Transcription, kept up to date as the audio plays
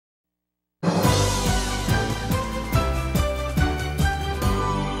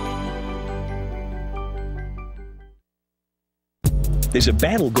There's a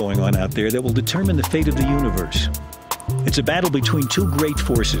battle going on out there that will determine the fate of the universe. It's a battle between two great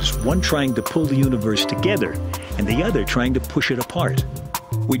forces, one trying to pull the universe together and the other trying to push it apart.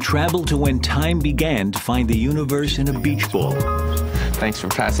 We travel to when time began to find the universe in a beach ball. Thanks for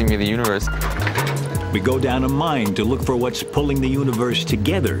passing me the universe. We go down a mine to look for what's pulling the universe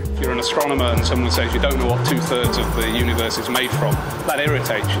together. If you're an astronomer and someone says you don't know what 2/3 of the universe is made from, that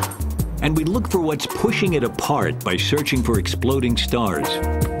irritates you. And we look for what's pushing it apart by searching for exploding stars.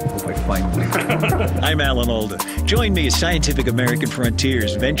 Hope I find one. I'm Alan Alda. Join me as Scientific American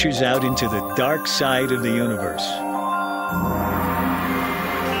Frontiers ventures out into the dark side of the universe.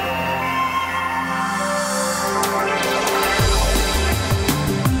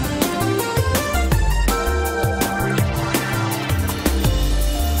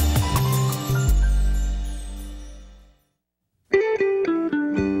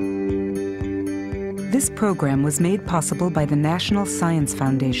 This program was made possible by the National Science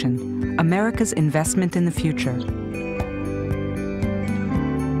Foundation, America's investment in the future.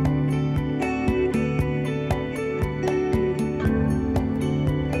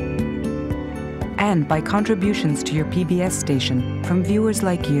 And by contributions to your PBS station from viewers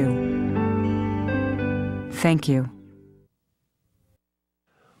like you. Thank you.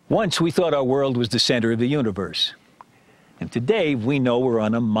 Once we thought our world was the center of the universe. And today, we know we're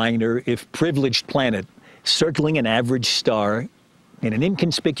on a minor, if privileged planet, circling an average star in an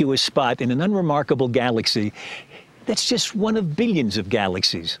inconspicuous spot in an unremarkable galaxy that's just one of billions of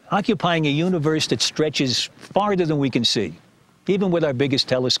galaxies, occupying a universe that stretches farther than we can see, even with our biggest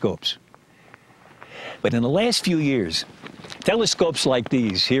telescopes. But in the last few years, telescopes like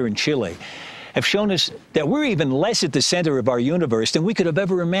these here in Chile have shown us that we're even less at the center of our universe than we could have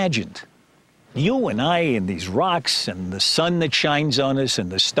ever imagined. You and I and these rocks and the sun that shines on us and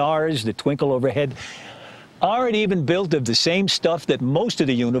the stars that twinkle overhead aren't even built of the same stuff that most of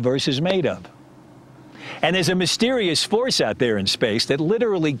the universe is made of. And there's a mysterious force out there in space that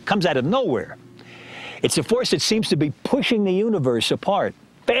literally comes out of nowhere. It's a force that seems to be pushing the universe apart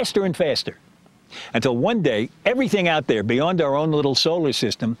faster and faster, until one day everything out there beyond our own little solar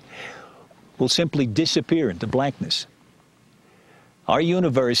system will simply disappear into blackness. Our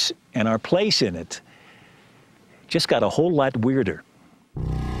universe and our place in it just got a whole lot weirder.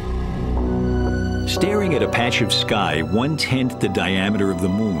 Staring at a patch of sky 1/10 the diameter of the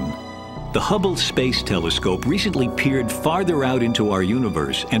moon, the Hubble Space Telescope recently peered farther out into our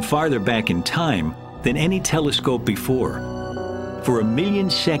universe and farther back in time than any telescope before. For 1 million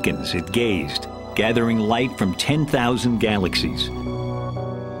seconds it gazed, gathering light from 10,000 galaxies.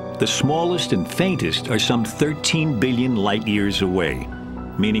 The smallest and faintest are some 13 billion light years away,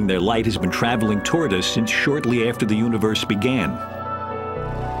 meaning their light has been traveling toward us since shortly after the universe began.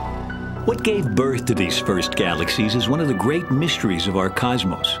 What gave birth to these first galaxies is one of the great mysteries of our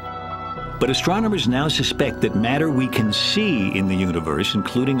cosmos. But astronomers now suspect that matter we can see in the universe,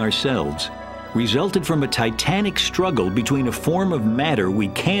 including ourselves, resulted from a titanic struggle between a form of matter we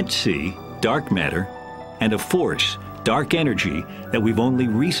can't see, dark matter, and a force, dark energy, that we've only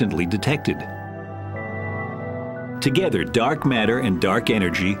recently detected. Together, dark matter and dark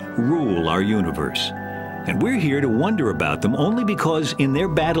energy rule our universe. And we're here to wonder about them only because in their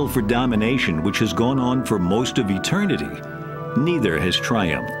battle for domination, which has gone on for most of eternity, neither has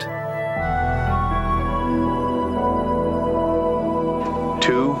triumphed.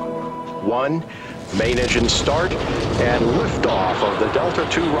 2, 1, main engine start, and liftoff of the Delta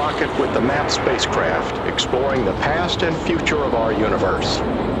II rocket with the MAP spacecraft, exploring the past and future of our universe.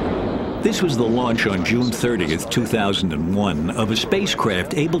 This was the launch on June 30th, 2001, of a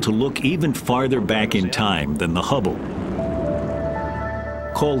spacecraft able to look even farther back in time than the Hubble.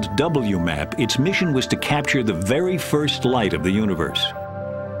 Called WMAP, its mission was to capture the very first light of the universe.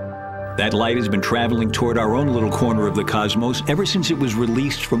 That light has been traveling toward our own little corner of the cosmos ever since it was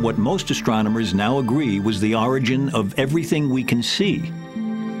released from what most astronomers now agree was the origin of everything we can see.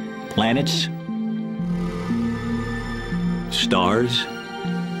 Planets, stars,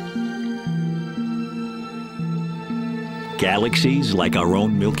 galaxies like our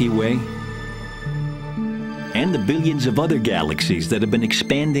own Milky Way, and the billions of other galaxies that have been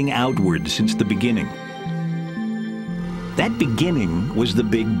expanding outward since the beginning. That beginning was the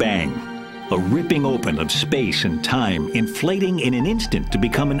Big Bang, a ripping open of space and time, inflating in an instant to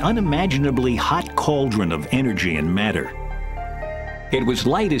become an unimaginably hot cauldron of energy and matter. It was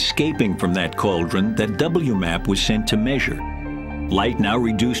light escaping from that cauldron that WMAP was sent to measure. Light now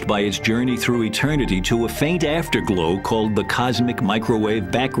reduced by its journey through eternity to a faint afterglow called the cosmic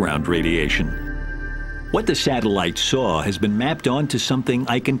microwave background radiation. What the satellite saw has been mapped onto something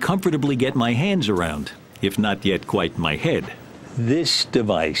I can comfortably get my hands around, if not yet quite my head. this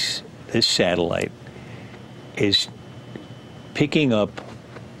device, this satellite, is picking up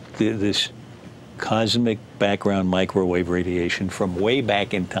this cosmic background microwave radiation from way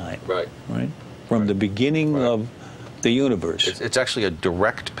back in time. Right. Right? From the beginning of the universe. It's actually a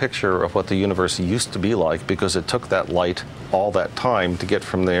direct picture of what the universe used to be like, because it took that light all that time to get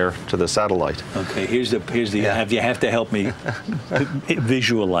from there to the satellite. Okay, here's the you have to help me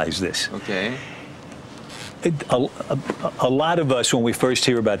visualize this. Okay. A lot of us, when we first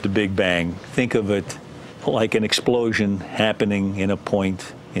hear about the Big Bang, think of it like an explosion happening in a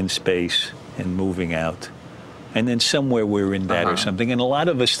point in space and moving out. And then somewhere we're in that or something. And a lot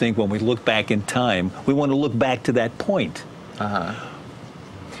of us think when we look back in time, we want to look back to that point.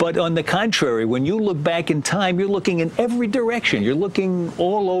 But on the contrary, when you look back in time, you're looking in every direction. You're looking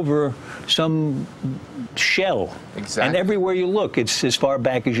all over some shell. Exactly. And everywhere you look, it's as far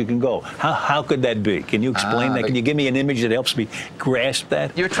back as you can go. How could that be? Can you explain that? Can you give me an image that helps me grasp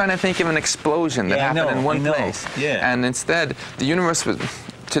that? You're trying to think of an explosion that happened in one place. Yeah. And instead, the universe was...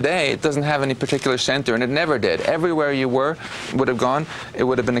 Today, it doesn't have any particular center, and it never did. Everywhere you would have gone, it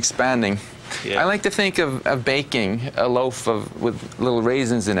would have been expanding. Yeah. I like to think of baking a loaf with little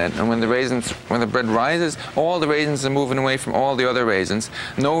raisins in it, and when the bread rises, all the raisins are moving away from all the other raisins.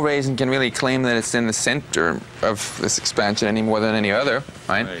 No raisin can really claim that it's in the center of this expansion any more than any other,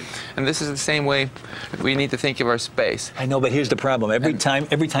 right? And this is the same way we need to think of our space. I know, but here's the problem. Every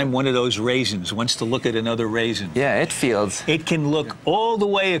time one of those raisins wants to look at another raisin, it can look all the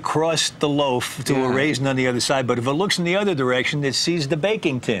way across the loaf to a raisin on the other side, but if it looks in the other direction, it sees the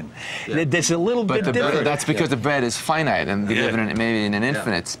baking tin. It's a little bit different. That's because the bread is finite, and we live maybe in an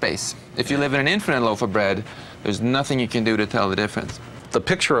infinite space. If you live in an infinite loaf of bread, there's nothing you can do to tell the difference. The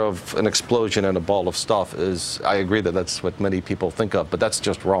picture of an explosion and a ball of stuff is, I agree that that's what many people think of, but that's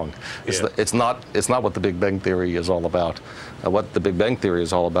just wrong. It's not what the Big Bang Theory is all about. What the Big Bang Theory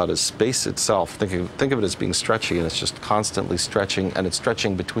is all about is space itself. Think of it as being stretchy, and it's just constantly stretching, and it's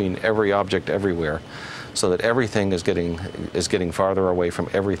stretching between every object everywhere, so that everything is getting farther away from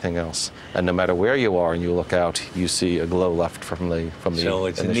everything else. And no matter where you are and you look out, you see a glow left from the so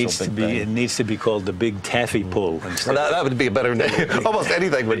it needs to be called the Big Taffy Pull. Well, that would be a better name. Almost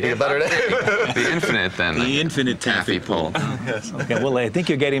anything would be a better name. The infinite, then. The infinite taffy pull. Yes. Okay. Well, I think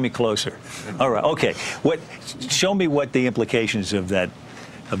you're getting me closer. All right. Okay. Show me what the implications of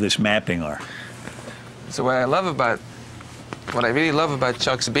this mapping are. So what I really love about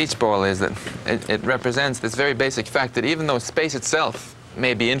Chuck's beach ball is that it represents this very basic fact that even though space itself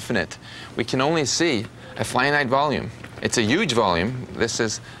may be infinite, we can only see a finite volume. It's a huge volume. This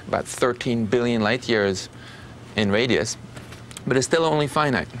is about 13 billion light years in radius, but it's still only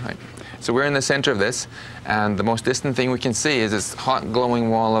finite, right? So we're in the center of this, and the most distant thing we can see is this hot glowing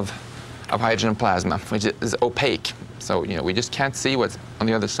wall of hydrogen plasma, which is opaque. So, we just can't see what's on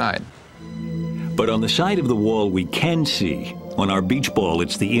the other side. But on the side of the wall we can see, on our beach ball,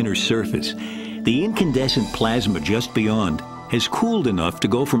 it's the inner surface. The incandescent plasma just beyond has cooled enough to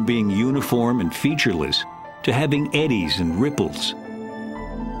go from being uniform and featureless to having eddies and ripples.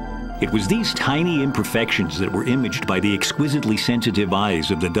 It was these tiny imperfections that were imaged by the exquisitely sensitive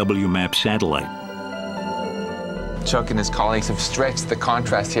eyes of the WMAP satellite. Chuck and his colleagues have stretched the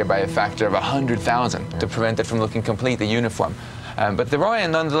contrast here by a factor of 100,000 to prevent it from looking completely uniform. But there are,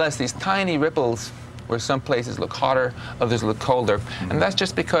 nonetheless, these tiny ripples where some places look hotter, others look colder. And that's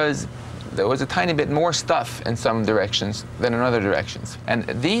just because there was a tiny bit more stuff in some directions than in other directions. And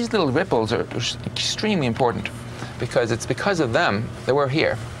these little ripples are extremely important because it's because of them that we're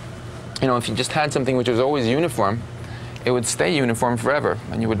here. If you just had something which was always uniform, it would stay uniform forever,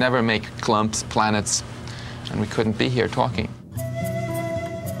 and you would never make clumps, planets, and we couldn't be here talking.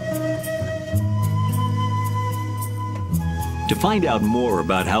 To find out more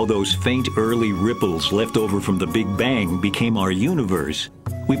about how those faint early ripples left over from the Big Bang became our universe,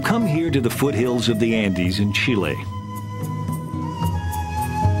 we've come here to the foothills of the Andes in Chile.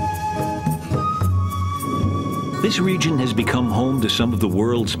 This region has become home to some of the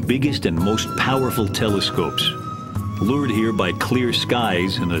world's biggest and most powerful telescopes. Lured here by clear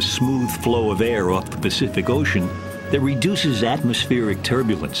skies and a smooth flow of air off the Pacific Ocean that reduces atmospheric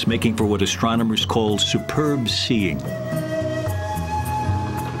turbulence, making for what astronomers call superb seeing.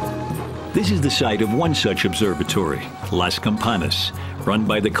 This is the site of one such observatory, Las Campanas, run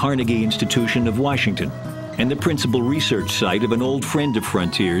by the Carnegie Institution of Washington, and the principal research site of an old friend of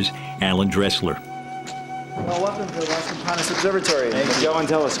Frontier's, Alan Dressler. Well, welcome to the Las Campanas Observatory, Magellan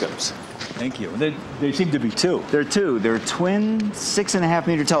telescopes. Thank you. There seem to be two. There are two. They're twin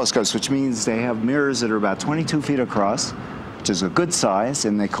 6.5-meter telescopes, which means they have mirrors that are about 22 feet across, which is a good size,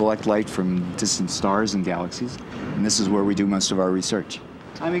 and they collect light from distant stars and galaxies. And this is where we do most of our research.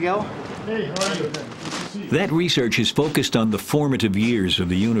 Hi, Miguel. Hey, how are you? That research is focused on the formative years of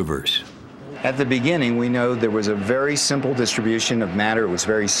the universe. At the beginning, we know there was a very simple distribution of matter. It was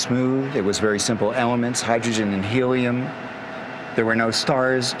very smooth. It was very simple elements, hydrogen and helium. There were no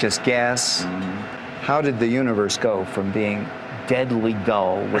stars, just gas. How did the universe go from being deadly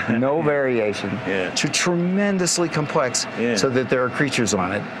dull with no variation to tremendously complex so that there are creatures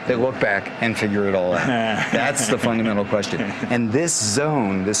on it that look back and figure it all out? That's the fundamental question. And this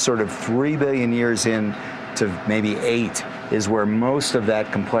zone, this sort of 3 billion years in to maybe 8, is where most of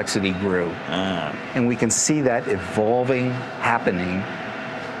that complexity grew. And we can see that evolving, happening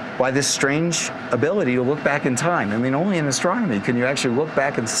by this strange ability to look back in time. I mean, only in astronomy can you actually look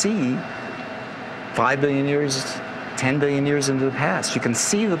back and see 5 billion years, 10 billion years into the past. You can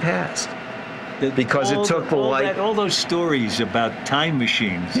see the past because it took the light. All those stories about time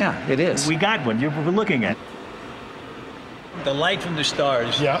machines. Yeah, it is. We got one. We're looking at the light from the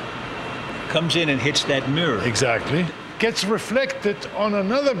stars. Comes in and hits that mirror. Exactly. Gets reflected on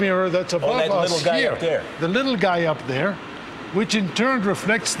another mirror that's above that us little guy here. up there. The little guy up there, which in turn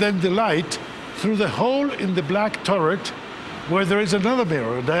reflects then the light through the hole in the black turret where there is another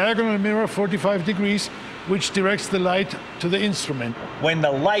mirror, a diagonal mirror, 45 degrees, which directs the light to the instrument. When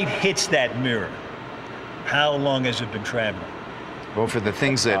the light hits that mirror, how long has it been traveling? Well, for the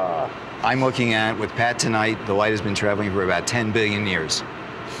things that I'm looking at with Pat tonight, the light has been traveling for about 10 billion years.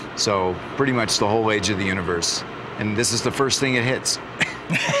 So pretty much the whole age of the universe. And this is the first thing it hits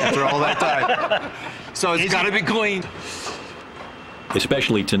after all that time. So it's got to be cleaned.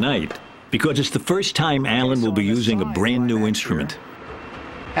 Especially tonight, because it's the first time Alan will be using a brand new instrument.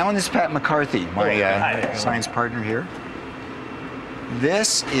 Alan, this is Pat McCarthy, my science partner here.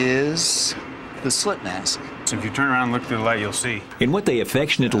 This is the slit mask. So if you turn around and look through the light, you'll see. In what they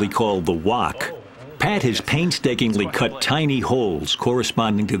affectionately call the wok, Pat has painstakingly cut tiny holes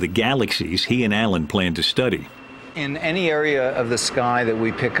corresponding to the galaxies he and Alan plan to study. In any area of the sky that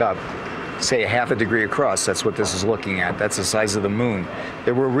we pick up, say 1/2 degree across, that's what this is looking at, that's the size of the moon,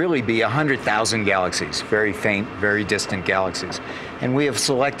 there will really be 100,000 galaxies, very faint, very distant galaxies. And we have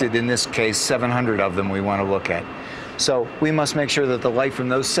selected, in this case, 700 of them we want to look at. So we must make sure that the light from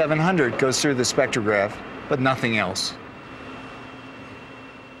those 700 goes through the spectrograph, but nothing else.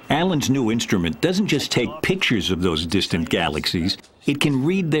 Alan's new instrument doesn't just take pictures of those distant galaxies, it can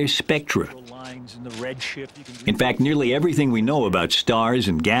read their spectra. In fact, nearly everything we know about stars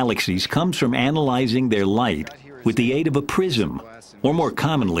and galaxies comes from analyzing their light with the aid of a prism, or more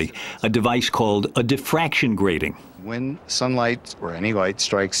commonly, a device called a diffraction grating. When sunlight or any light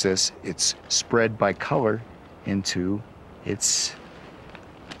strikes this, it's spread by color into its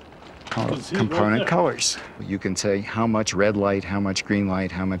component colors. You can say how much red light, how much green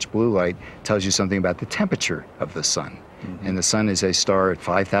light, how much blue light tells you something about the temperature of the sun. And the sun is a star at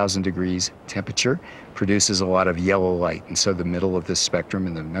 5,000 degrees temperature, produces a lot of yellow light. And so the middle of this spectrum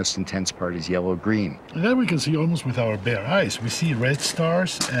and the most intense part is yellow-green. And then we can see almost with our bare eyes. We see red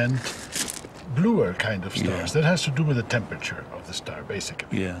stars and bluer kind of stars. That has to do with the temperature of the star,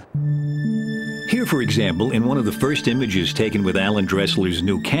 basically. Here, for example, in one of the first images taken with Alan Dressler's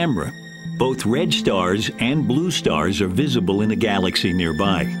new camera, both red stars and blue stars are visible in a galaxy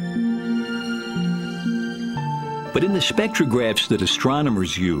nearby. But in the spectrographs that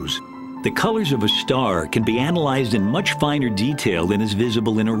astronomers use, the colors of a star can be analyzed in much finer detail than is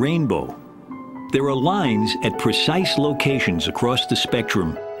visible in a rainbow. There are lines at precise locations across the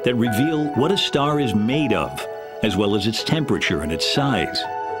spectrum that reveal what a star is made of, as well as its temperature and its size.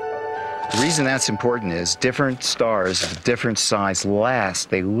 The reason that's important is different stars of different size last,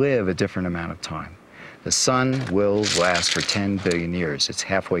 they live a different amount of time. The sun will last for 10 billion years. It's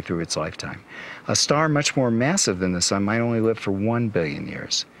halfway through its lifetime. A star much more massive than the sun might only live for 1 billion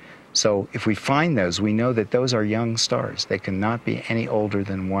years. So if we find those, we know that those are young stars. They cannot be any older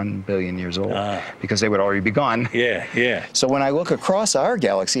than 1 billion years old because they would already be gone. So when I look across our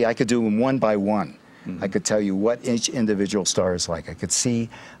galaxy, I could do them one by one. I could tell you what each individual star is like. I could see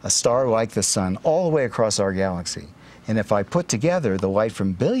a star like the sun all the way across our galaxy. And if I put together the light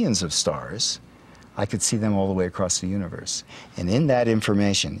from billions of stars, I could see them all the way across the universe. And in that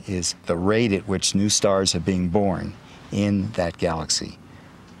information is the rate at which new stars are being born in that galaxy.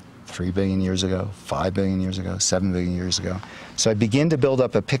 3 billion years ago, 5 billion years ago, 7 billion years ago. So I begin to build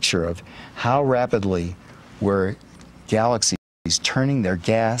up a picture of how rapidly were galaxies turning their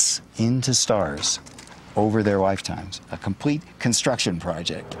gas into stars over their lifetimes. A complete construction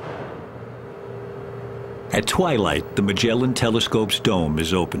project. At twilight, the Magellan Telescope's dome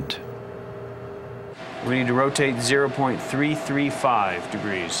is opened. We need to rotate 0.335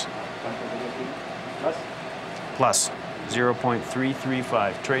 degrees. Plus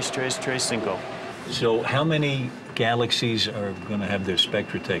 0.335. Trace, trace, trace, cinco. So how many galaxies are going to have their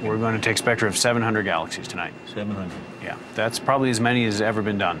spectra taken? We're going to take spectra of 700 galaxies tonight. 700. Yeah, that's probably as many as ever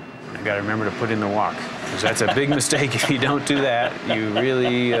been done. I got to remember to put in the walk, because that's a big mistake. If you don't do that, you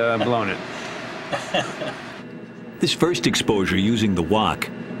really blown it. This first exposure using the wok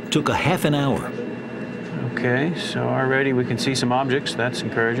took a half an hour. Okay, so already we can see some objects. That's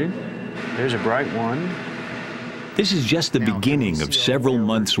encouraging. There's a bright one. This is just the beginning of several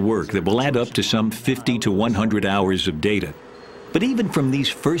months' work that will add up to some 50 to 100 hours of data. But even from these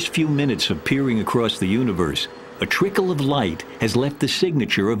first few minutes of peering across the universe, a trickle of light has left the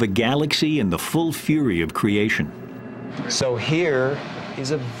signature of a galaxy in the full fury of creation. So here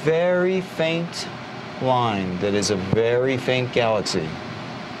is a very faint line that is a very faint galaxy,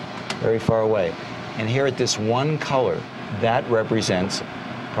 very far away. And here at this one color, that represents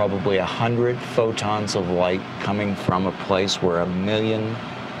probably 100 photons of light coming from a place where 1 million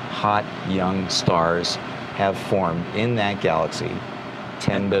hot young stars have formed in that galaxy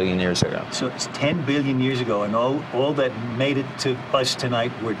 10 billion years ago. So it's 10 billion years ago, and all that made it to us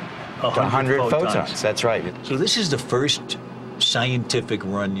tonight were 100 photons. That's right. So this is the first scientific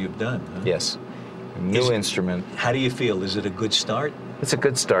run you've done, huh? Yes. A new instrument. How do you feel? Is it a good start? It's a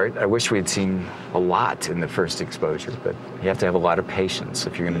good start. I wish we had seen a lot in the first exposure, but you have to have a lot of patience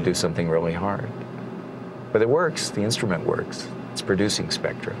if you're going to do something really hard. But it works. The instrument works. It's producing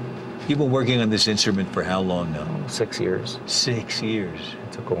spectra. You've been working on this instrument for how long now? 6 years. 6 years.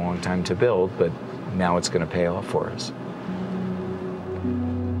 It took a long time to build, but now it's going to pay off for us.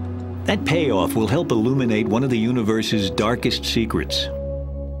 That payoff will help illuminate one of the universe's darkest secrets.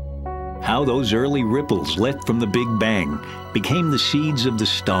 How those early ripples left from the Big Bang became the seeds of the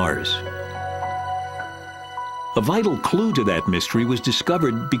stars. A vital clue to that mystery was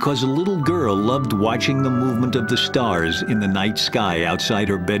discovered because a little girl loved watching the movement of the stars in the night sky outside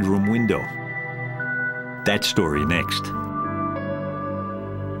her bedroom window. That story next.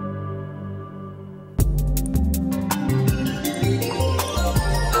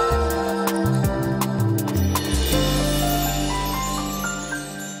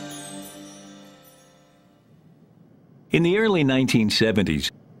 In the early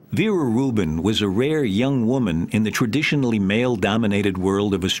 1970s, Vera Rubin was a rare young woman in the traditionally male-dominated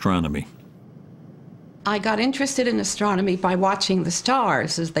world of astronomy. I got interested in astronomy by watching the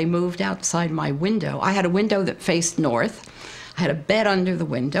stars as they moved outside my window. I had a window that faced north. I had a bed under the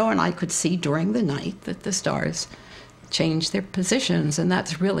window, and I could see during the night that the stars changed their positions, and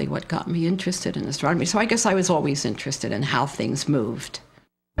that's really what got me interested in astronomy. So I guess I was always interested in how things moved.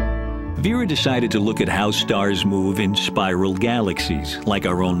 Vera decided to look at how stars move in spiral galaxies, like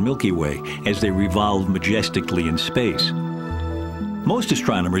our own Milky Way, as they revolve majestically in space. Most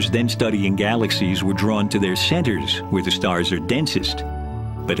astronomers then studying galaxies were drawn to their centers, where the stars are densest.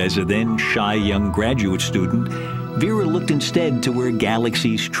 But as a then shy young graduate student, Vera looked instead to where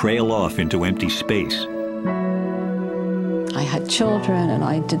galaxies trail off into empty space. I had children, and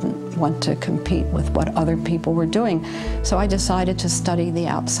I didn't want to compete with what other people were doing, so I decided to study the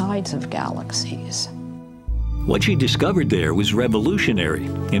outsides of galaxies. What she discovered there was revolutionary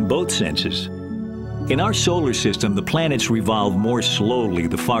in both senses. In our solar system, the planets revolve more slowly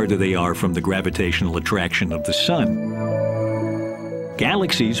the farther they are from the gravitational attraction of the sun.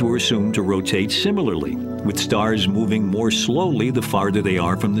 Galaxies were assumed to rotate similarly, with stars moving more slowly the farther they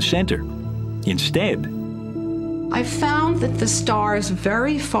are from the center. Instead, I found that the stars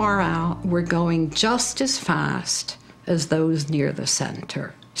very far out were going just as fast as those near the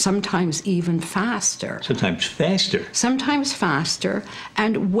center, sometimes even faster. Sometimes faster. Sometimes faster,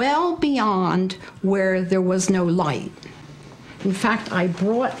 and well beyond where there was no light. In fact, I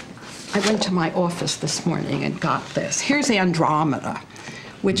went to my office this morning and got this. Here's Andromeda,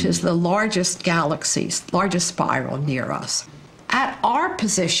 which is the largest galaxy, largest spiral near us. At our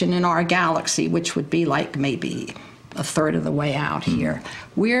position in our galaxy, which would be like maybe a third of the way out here,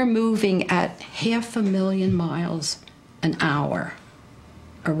 we're moving at 500,000 miles an hour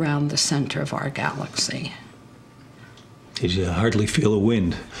around the center of our galaxy. You hardly feel a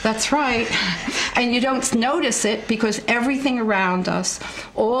wind. That's right. And you don't notice it because everything around us,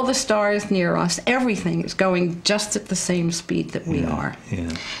 all the stars near us, everything is going just at the same speed that we are.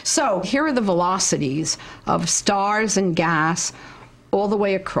 Yeah. So here are the velocities of stars and gas all the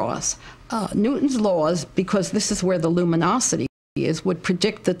way across. Newton's laws, because this is where the luminosity is, would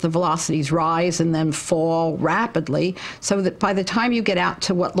predict that the velocities rise and then fall rapidly, so that by the time you get out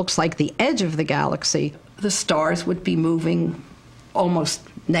to what looks like the edge of the galaxy, the stars would be moving almost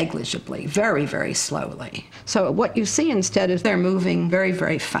negligibly, very, very slowly. So what you see instead is they're moving very,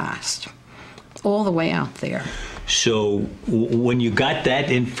 very fast, all the way out there. So when you got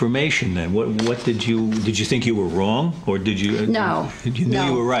that information, then what did you think you were wrong, or did you? No. You knew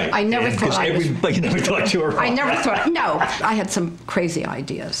you were right. I never thought I was. Everybody never thought you were wrong. I never thought. No, I had some crazy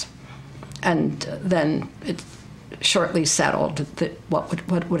ideas, and then it shortly settled that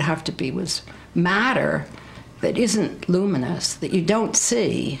what would have to be was matter that isn't luminous, that you don't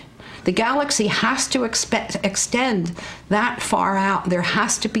see. The galaxy has to extend that far out. There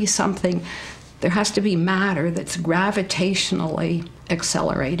has to be something. There has to be matter that's gravitationally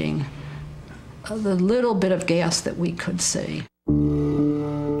accelerating the little bit of gas that we could see.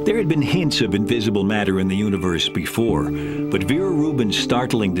 There had been hints of invisible matter in the universe before, but Vera Rubin's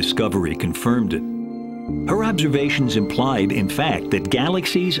startling discovery confirmed it. Her observations implied, in fact, that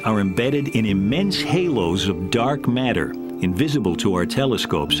galaxies are embedded in immense halos of dark matter, invisible to our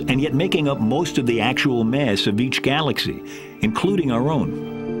telescopes, and yet making up most of the actual mass of each galaxy, including our own.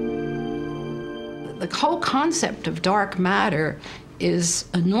 The whole concept of dark matter is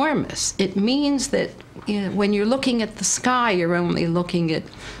enormous. It means that when you're looking at the sky, you're only looking at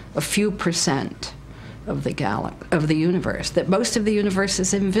a few percent of the universe, that most of the universe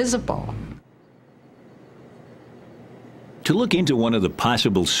is invisible. To look into one of the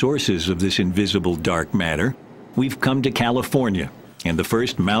possible sources of this invisible dark matter, we've come to California and the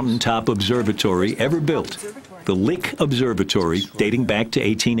first mountaintop observatory ever built, the Lick Observatory, dating back to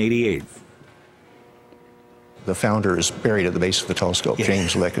 1888. The founder is buried at the base of the telescope. Yes.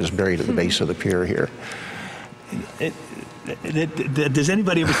 James Lick is buried at the base of the pier here. Does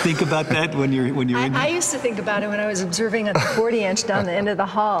anybody ever think about that when you're in? I used to think about it when I was observing at the 40-inch down the end of the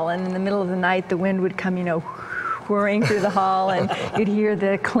hall, and in the middle of the night, the wind would come, whirring through the hall, and you'd hear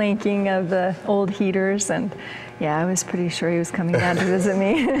the clanking of the old heaters, and yeah, I was pretty sure he was coming down to visit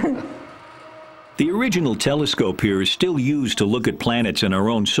me. The original telescope here is still used to look at planets in our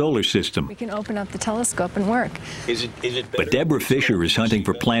own solar system. We can open up the telescope and work. But Deborah Fisher is hunting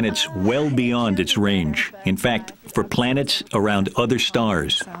for planets well beyond its range. In fact, for planets around other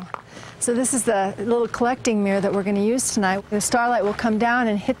stars. So this is the little collecting mirror that we're going to use tonight. The starlight will come down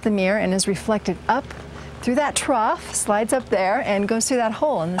and hit the mirror and is reflected up through that trough, slides up there, and goes through that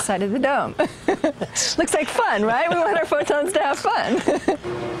hole in the side of the dome. Looks like fun, right? We want our photons to have fun.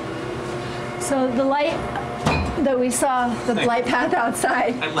 So the light that we saw, the light path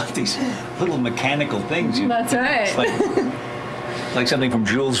outside. I love these little mechanical things. That's right. It's like something from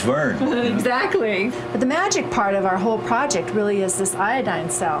Jules Verne. Exactly. But the magic part of our whole project really is this iodine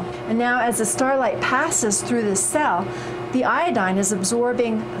cell. And now as the starlight passes through this cell, the iodine is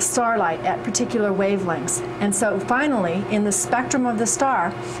absorbing starlight at particular wavelengths. And so finally, in the spectrum of the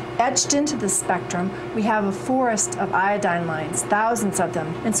star, etched into the spectrum, we have a forest of iodine lines, thousands of them.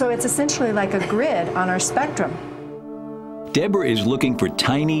 And so it's essentially like a grid on our spectrum. Deborah is looking for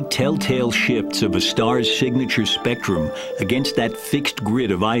tiny telltale shifts of a star's signature spectrum against that fixed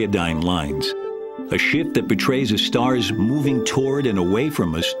grid of iodine lines. A shift that betrays a star's moving toward and away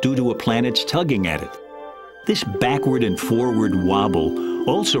from us due to a planet's tugging at it. This backward and forward wobble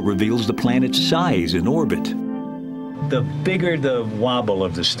also reveals the planet's size and orbit. The bigger the wobble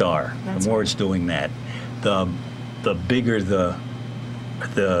of the star, the more it's doing that, the bigger the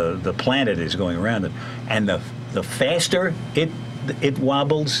planet is going around it, and the faster it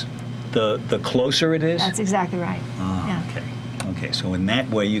wobbles, the closer it is. That's exactly right. Yeah. Okay. So in that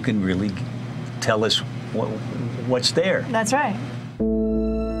way, you can really tell us what's there. That's right.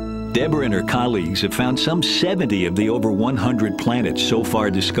 Deborah and her colleagues have found some 70 of the over 100 planets so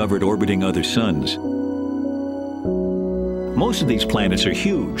far discovered orbiting other suns. Most of these planets are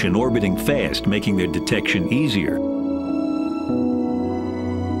huge and orbiting fast, making their detection easier.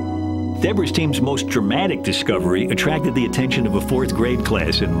 Deborah's team's most dramatic discovery attracted the attention of a 4th grade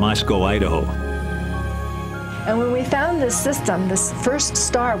class in Moscow, Idaho. And when we found this system, this first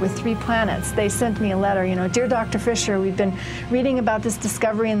star with 3 planets, they sent me a letter, Dear Dr. Fisher, we've been reading about this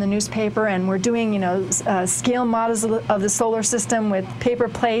discovery in the newspaper, and we're doing, scale models of the solar system with paper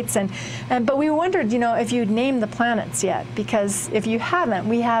plates, but we wondered, if you'd named the planets yet, because if you haven't,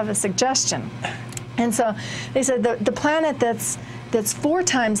 we have a suggestion. And so they said the planet that's 4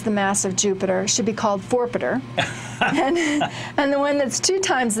 times the mass of Jupiter should be called Forpiter. and the one that's 2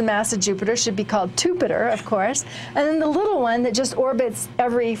 times the mass of Jupiter should be called Tupiter, of course. And then the little one that just orbits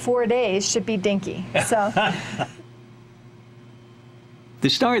every 4 days should be Dinky. So. The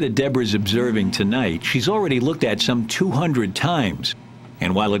star that Deborah's observing tonight, she's already looked at some 200 times.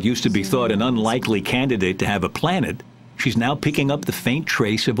 And while it used to be thought an unlikely candidate to have a planet, she's now picking up the faint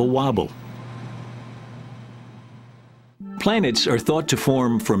trace of a wobble. Planets are thought to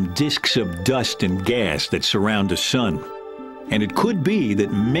form from disks of dust and gas that surround the sun. And it could be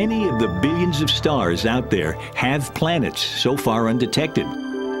that many of the billions of stars out there have planets so far undetected.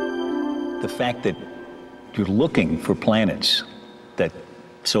 The fact that you're looking for planets that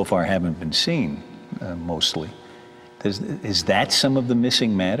so far haven't been seen, mostly, is that some of the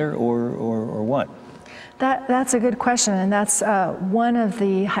missing matter, or what? That's a good question, and that's one of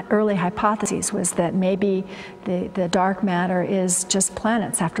the early hypotheses, was that maybe the dark matter is just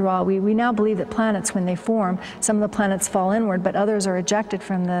planets. After all, we now believe that planets, when they form, some of the planets fall inward, but others are ejected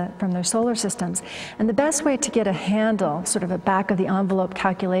from their solar systems. And the best way to get a handle, sort of a back-of-the-envelope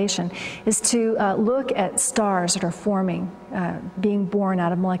calculation, is to look at stars that are forming, being born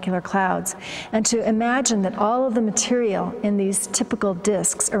out of molecular clouds, and to imagine that all of the material in these typical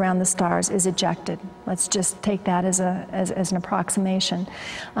disks around the stars is ejected. Let's just take that as an approximation.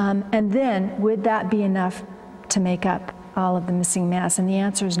 And then, would that be enough to make up all of the missing mass? And the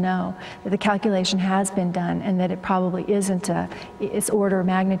answer is no, that the calculation has been done, and that it probably isn't, it's orders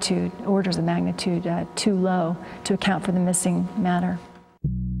of magnitude too low to account for the missing matter.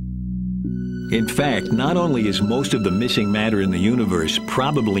 In fact, not only is most of the missing matter in the universe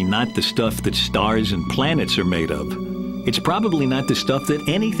probably not the stuff that stars and planets are made of, it's probably not the stuff that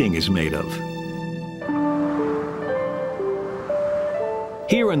anything is made of.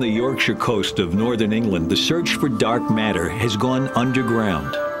 Here on the Yorkshire coast of northern England, the search for dark matter has gone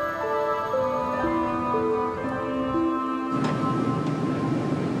underground.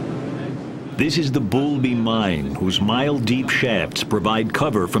 This is the Bulby Mine, whose mile-deep shafts provide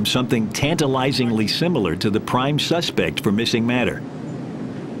cover from something tantalizingly similar to the prime suspect for missing matter.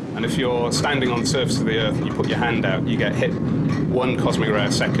 And if you're standing on the surface of the Earth and you put your hand out, you get hit. 1 cosmic ray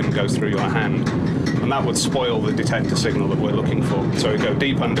a second goes through your hand. And that would spoil the detector signal that we're looking for. So we go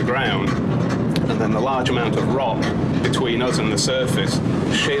deep underground, and then the large amount of rock between us and the surface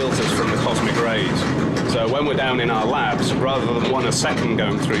shields us from the cosmic rays. So when we're down in our labs, rather than 1 a second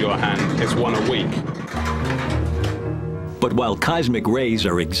going through your hand, it's 1 a week. But while cosmic rays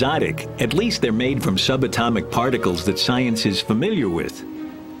are exotic, at least they're made from subatomic particles that science is familiar with.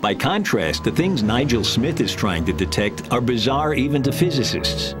 By contrast, the things Nigel Smith is trying to detect are bizarre even to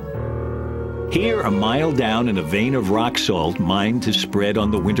physicists. Here, a mile down in a vein of rock salt mined to spread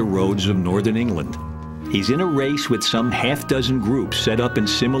on the winter roads of northern England, he's in a race with some half-dozen groups set up in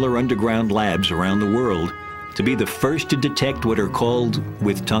similar underground labs around the world to be the first to detect what are called,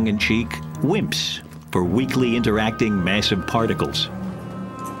 with tongue-in-cheek, WIMPs, for weakly interacting massive particles.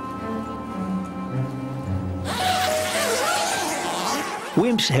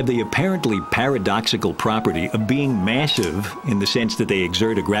 WIMPs have the apparently paradoxical property of being massive in the sense that they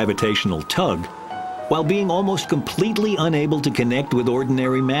exert a gravitational tug, while being almost completely unable to connect with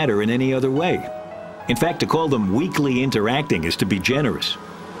ordinary matter in any other way. In fact, to call them weakly interacting is to be generous.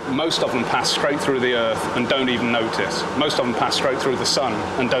 Most of them pass straight through the Earth and don't even notice. Most of them pass straight through the Sun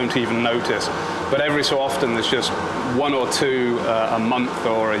and don't even notice. But every so often there's just 1 or 2 a month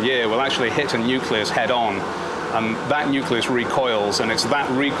or a year will actually hit a nucleus head on. And that nucleus recoils, and it's that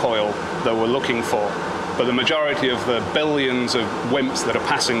recoil that we're looking for. But the majority of the billions of WIMPs that are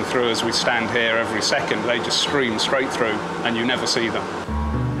passing through as we stand here every second, they just stream straight through, and you never see them.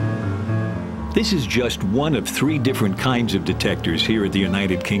 This is just one of 3 different kinds of detectors here at the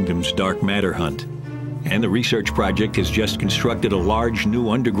United Kingdom's dark matter hunt. And the research project has just constructed a large new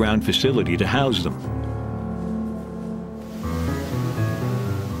underground facility to house them.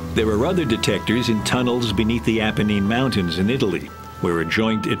 There are other detectors in tunnels beneath the Apennine Mountains in Italy, where a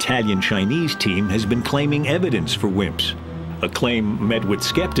joint Italian-Chinese team has been claiming evidence for WIMPs, a claim met with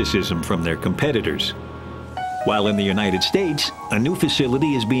skepticism from their competitors. While in the United States, a new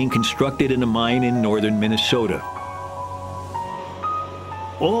facility is being constructed in a mine in northern Minnesota.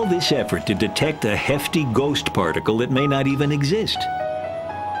 All this effort to detect a hefty ghost particle that may not even exist.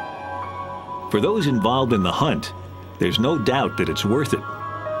 For those involved in the hunt, there's no doubt that it's worth it.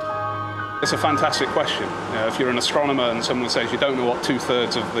 It's a fantastic question. If you're an astronomer and someone says you don't know what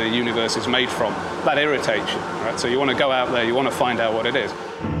 2/3 of the universe is made from, that irritates you, right? So you want to go out there, you want to find out what it is.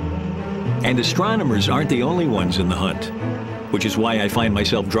 And astronomers aren't the only ones in the hunt, which is why I find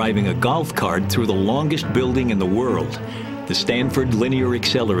myself driving a golf cart through the longest building in the world, the Stanford Linear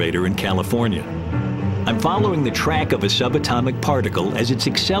Accelerator in California. I'm following the track of a subatomic particle as it's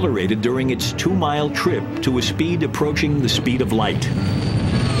accelerated during its 2-mile trip to a speed approaching the speed of light.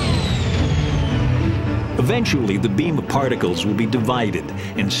 Eventually, the beam of particles will be divided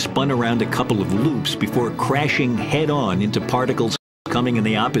and spun around a couple of loops before crashing head-on into particles coming in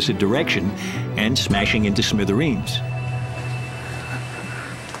the opposite direction and smashing into smithereens.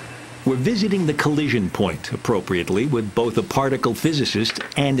 We're visiting the collision point, appropriately, with both a particle physicist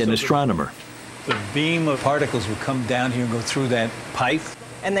and an astronomer. The beam of particles will come down here and go through that pipe.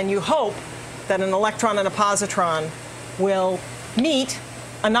 And then you hope that an electron and a positron will meet,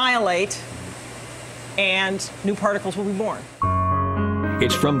 annihilate, and new particles will be born.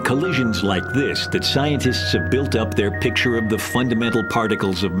 It's from collisions like this that scientists have built up their picture of the fundamental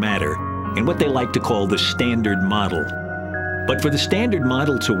particles of matter in what they like to call the Standard Model. But for the Standard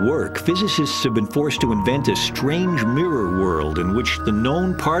Model to work, physicists have been forced to invent a strange mirror world in which the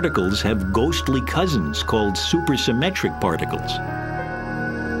known particles have ghostly cousins called supersymmetric particles.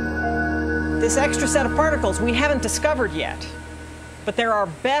 This extra set of particles we haven't discovered yet, but they're our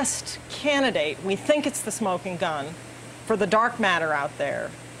best candidate. We think it's the smoking gun for the dark matter out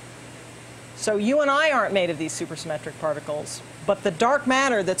there. So you and I aren't made of these supersymmetric particles, but the dark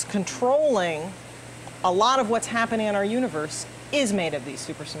matter that's controlling a lot of what's happening in our universe is made of these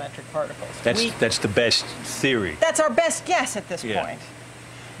supersymmetric particles. That's the best theory. That's our best guess at this point.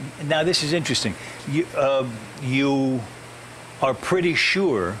 Now, this is interesting. You are pretty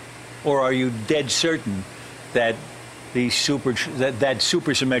sure, or are you dead certain, that these that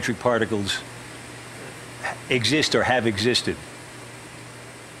supersymmetric particles exist or have existed?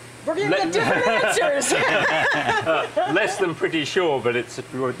 We're going to get different answers. Less than pretty sure, but if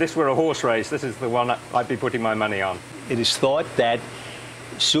this were a horse race, this is the one I'd be putting my money on. It is thought that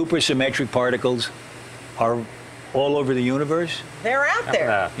supersymmetric particles are all over the universe? They're out there.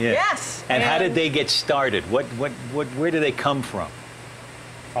 Yeah. Yes. And how did they get started? Where do they come from?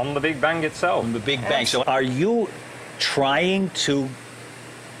 On the Big Bang itself. From the Big Bang. So are you trying to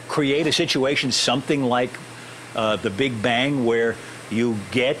create a situation, something like the Big Bang, where you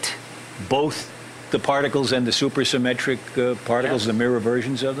get both the particles and the supersymmetric particles, the mirror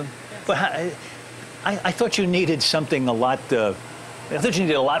versions of them? Yes. But I thought you needed something I thought you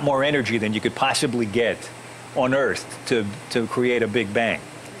needed a lot more energy than you could possibly get on Earth to create a Big Bang.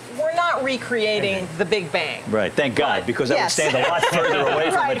 We're not recreating the Big Bang. Right, thank God, because I would stand a lot further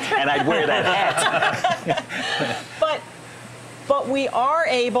away from it, and I'd wear that hat. But we are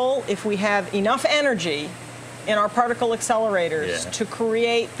able, if we have enough energy in our particle accelerators, to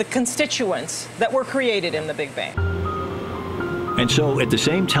create the constituents that were created in the Big Bang. And so, at the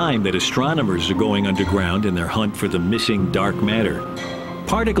same time that astronomers are going underground in their hunt for the missing dark matter,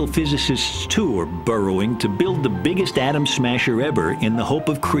 particle physicists too are burrowing to build the biggest atom smasher ever in the hope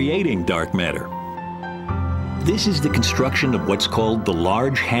of creating dark matter. This is the construction of what's called the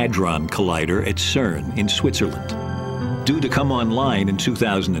Large Hadron Collider at CERN in Switzerland. Due to come online in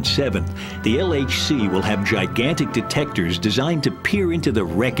 2007, the LHC will have gigantic detectors designed to peer into the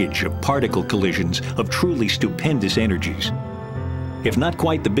wreckage of particle collisions of truly stupendous energies. If not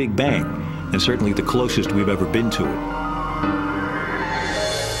quite the Big Bang, then certainly the closest we've ever been to it.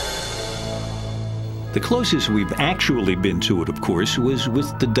 The closest we've actually been to it, of course, was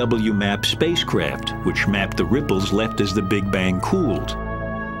with the WMAP spacecraft, which mapped the ripples left as the Big Bang cooled.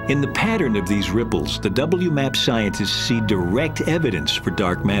 In the pattern of these ripples, the WMAP scientists see direct evidence for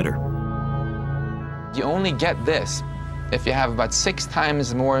dark matter. You only get this if you have about 6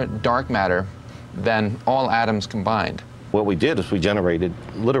 times more dark matter than all atoms combined. What we did is we generated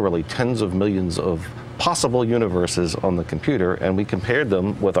literally tens of millions of possible universes on the computer, and we compared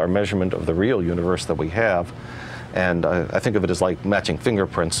them with our measurement of the real universe that we have. And I think of it as like matching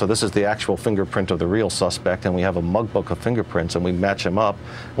fingerprints. So this is the actual fingerprint of the real suspect, and we have a mug book of fingerprints, and we match them up,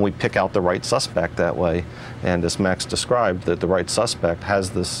 and we pick out the right suspect that way. And as Max described, that the right suspect has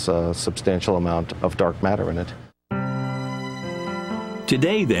this substantial amount of dark matter in it.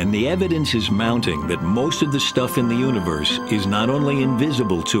 Today, then, the evidence is mounting that most of the stuff in the universe is not only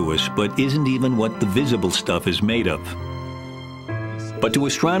invisible to us, but isn't even what the visible stuff is made of. But to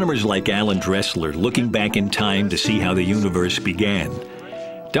astronomers like Alan Dressler, looking back in time to see how the universe began,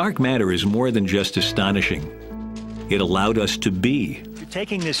 dark matter is more than just astonishing. It allowed us to be. You're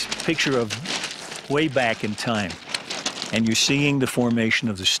taking this picture of way back in time, and you're seeing the formation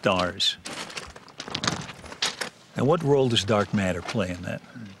of the stars. And what role does dark matter play in that?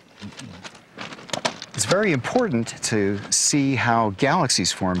 It's very important to see how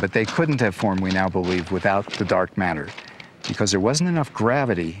galaxies form, but they couldn't have formed, we now believe, without the dark matter, because there wasn't enough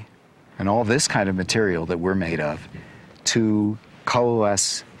gravity and all this kind of material that we're made of to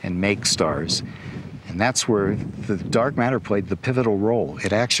coalesce and make stars. And that's where the dark matter played the pivotal role.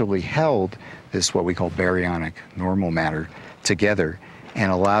 It actually held this, what we call baryonic normal matter, together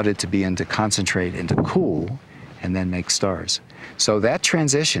and allowed it to begin to concentrate and to cool and then make stars. So that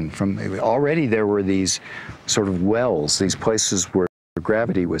transition from, already there were these sort of wells, these places where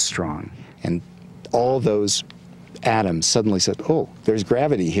gravity was strong, and all those atoms suddenly said, oh, there's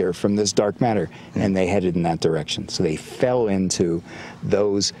gravity here from this dark matter, and they headed in that direction. So they fell into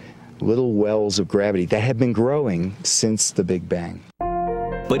those little wells of gravity that have been growing since the Big Bang.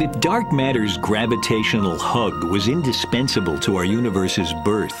 But if dark matter's gravitational hug was indispensable to our universe's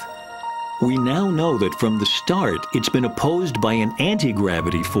birth, we now know that from the start it's been opposed by an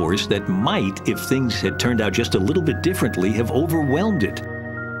anti-gravity force that might, if things had turned out just a little bit differently, have overwhelmed it,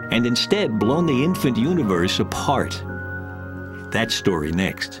 and instead blown the infant universe apart. That story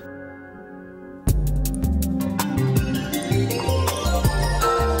next.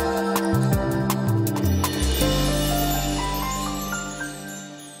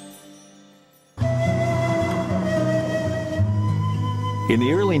 In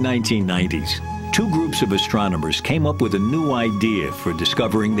the early 1990s, two groups of astronomers came up with a new idea for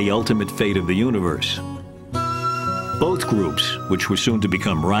discovering the ultimate fate of the universe. Both groups, which were soon to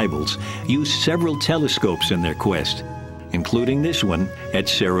become rivals, used several telescopes in their quest, including this one at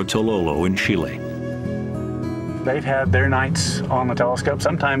Cerro Tololo in Chile. They've had their nights on the telescope,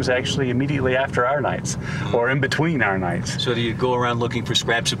 sometimes actually immediately after our nights, or in between our nights. So do you go around looking for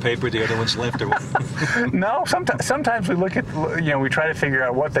scraps of paper the other ones left, or what? No, sometimes we look at, we try to figure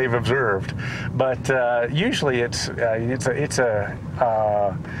out what they've observed, but usually it's a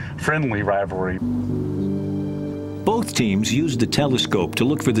friendly rivalry. Both teams used the telescope to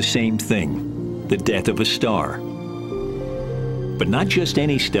look for the same thing, the death of a star. But not just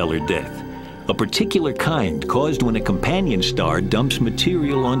any stellar death. A particular kind caused when a companion star dumps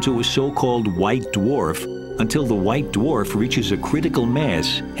material onto a so-called white dwarf until the white dwarf reaches a critical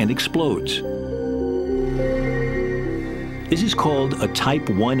mass and explodes. This is called a Type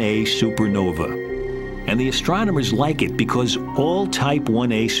 1a supernova. And the astronomers like it because all Type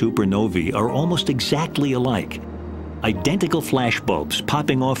 1a supernovae are almost exactly alike. Identical flashbulbs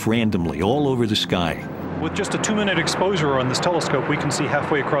popping off randomly all over the sky. With just a 2-minute exposure on this telescope, we can see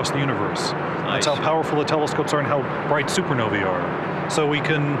halfway across the universe. Nice. That's how powerful the telescopes are and how bright supernovae are. So we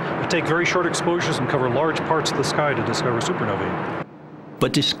can take very short exposures and cover large parts of the sky to discover supernovae.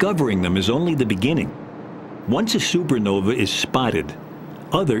 But discovering them is only the beginning. Once a supernova is spotted,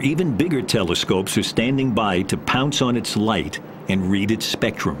 other, even bigger telescopes are standing by to pounce on its light and read its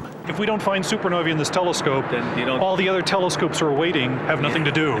spectrum. If we don't find supernovae in this telescope, then all the other telescopes who are waiting have nothing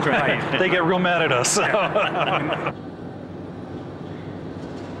to do. Right. They get real mad at us.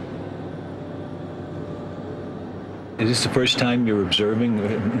 Is this the first time you're observing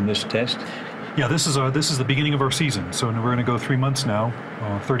in this test? Yeah, this is the beginning of our season. So we're going to go 3 months now,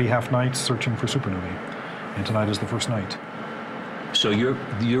 30 half nights searching for supernovae. And tonight is the first night. So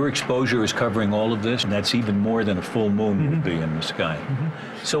your exposure is covering all of this, and that's even more than a full moon would be in the sky.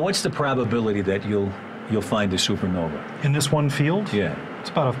 So what's the probability that you'll find a supernova? In this one field? Yeah. It's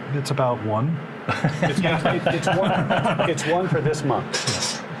about 1. It's one for this month.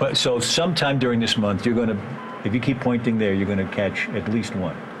 Yes. But so sometime during this month, you're going to, if you keep pointing there, you're going to catch at least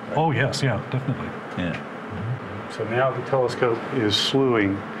one. Right? Oh yes, yeah, definitely. Yeah. So now the telescope is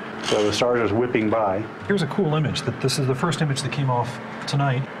slewing. So the stars are whipping by. Here's a cool image. This is the first image that came off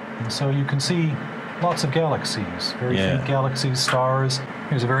tonight. And so you can see lots of galaxies, very faint galaxies, stars.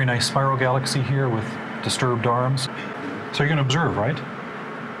 Here's a very nice spiral galaxy here with disturbed arms. So you're going to observe, right?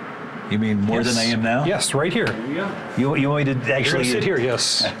 You mean more than I am now? Yes, right here. You want me to actually sit here?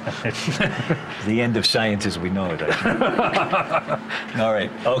 Yes. The end of science as we know it. All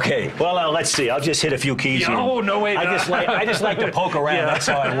right. Okay. Well, let's see. I'll just hit a few keys here. Oh, no way. I just like to poke around. That's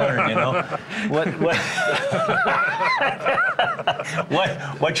how I learn. You know.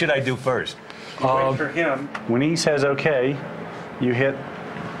 What should I do first? Wait for him. When he says OK, you hit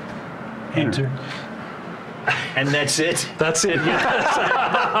enter. And that's it? That's it, yes.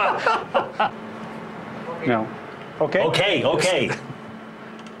 No. Okay. Okay.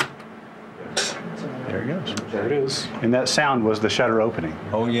 There it goes. There it is. And that sound was the shutter opening.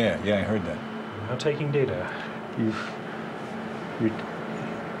 Oh, yeah. Yeah, I heard that. Now taking data.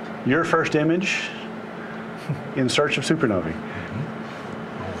 Your first image in search of supernovae.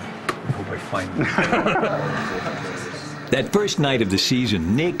 I hope I find it. That first night of the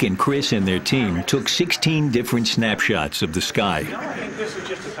season, Nick and Chris and their team took 16 different snapshots of the sky.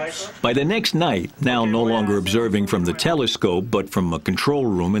 By the next night, now no longer observing from the telescope but from a control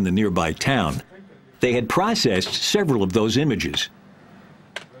room in the nearby town, they had processed several of those images.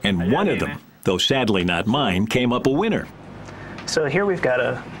 And one of them, though sadly not mine, came up a winner. So here we've got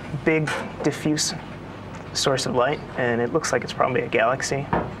a big diffuse source of light, and it looks like it's probably a galaxy.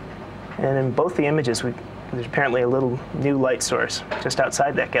 And in both the images, there's apparently a little new light source just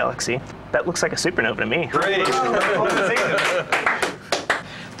outside that galaxy. That looks like a supernova to me. Great.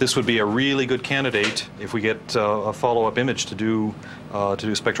 this would be a really good candidate if we get a follow-up image to do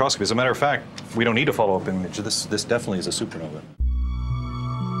spectroscopy. As a matter of fact, we don't need a follow-up image. This definitely is a supernova.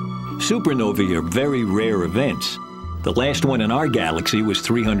 Supernovae are very rare events. The last one in our galaxy was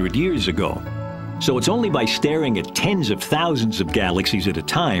 300 years ago. So it's only by staring at tens of thousands of galaxies at a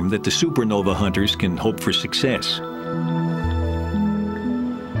time that the supernova hunters can hope for success.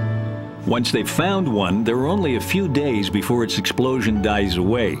 Once they've found one, there are only a few days before its explosion dies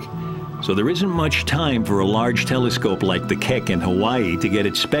away. So there isn't much time for a large telescope like the Keck in Hawaii to get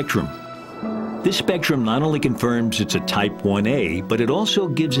its spectrum. This spectrum not only confirms it's a Type 1a, but it also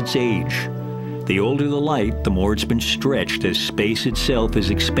gives its age. The older the light, the more it's been stretched as space itself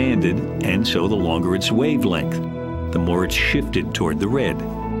has expanded, and so the longer its wavelength, the more it's shifted toward the red.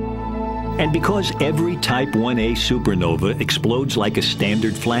 And because every Type 1a supernova explodes like a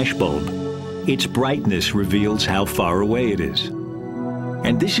standard flashbulb, its brightness reveals how far away it is.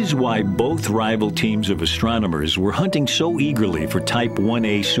 And this is why both rival teams of astronomers were hunting so eagerly for Type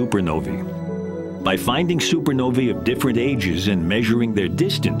 1a supernovae. By finding supernovae of different ages and measuring their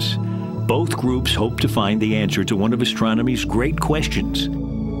distance, both groups hope to find the answer to one of astronomy's great questions.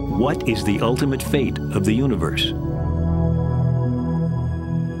 What is the ultimate fate of the universe?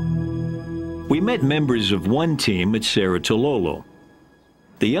 We met members of one team at Cerro Tololo.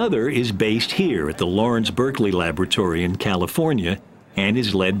 The other is based here at the Lawrence Berkeley Laboratory in California and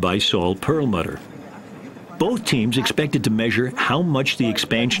is led by Saul Perlmutter. Both teams expected to measure how much the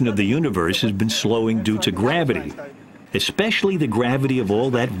expansion of the universe has been slowing due to gravity, especially the gravity of all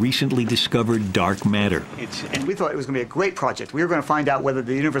that recently discovered dark matter. And we thought it was going to be a great project. We were going to find out whether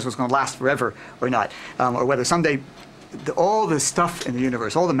the universe was going to last forever or not, or whether someday all the stuff in the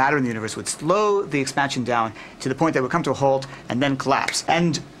universe, all the matter in the universe would slow the expansion down to the point that it would come to a halt and then collapse.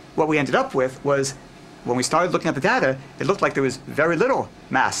 And what we ended up with was, when we started looking at the data, it looked like there was very little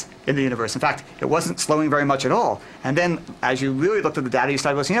mass in the universe. In fact, it wasn't slowing very much at all. And then as you really looked at the data, you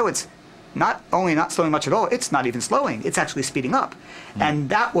started going, you know, it's not only not slowing much at all, it's not even slowing, it's actually speeding up. And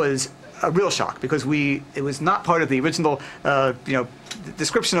that was a real shock, because it was not part of the original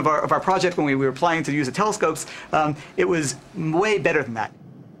description of our project when we were planning to use the telescopes. It was way better than that.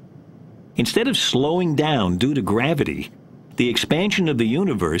 Instead of slowing down due to gravity, the expansion of the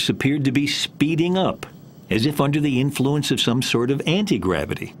universe appeared to be speeding up, as if under the influence of some sort of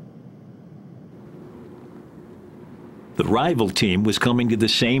anti-gravity. The rival team was coming to the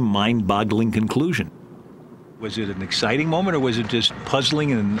same mind-boggling conclusion. Was it an exciting moment, or was it just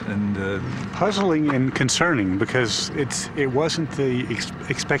puzzling and puzzling and concerning, because it wasn't the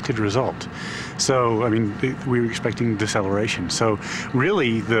expected result. So I mean, we were expecting deceleration. So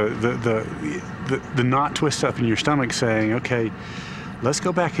really, the knot twists up in your stomach, saying, "Okay, let's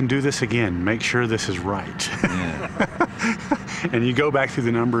go back and do this again. Make sure this is right." Yeah. And you go back through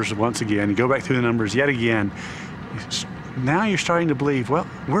the numbers once again. You go back through the numbers yet again. Now you're starting to believe, well,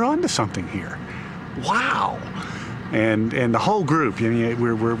 we're onto something here. Wow. And the whole group, I mean,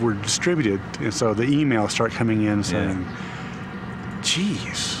 we're distributed, and so the emails start coming in saying,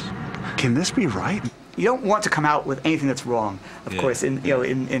 geez, can this be right? You don't want to come out with anything that's wrong, of course, in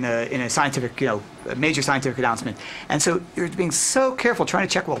a scientific, a major scientific announcement. And so you're being so careful trying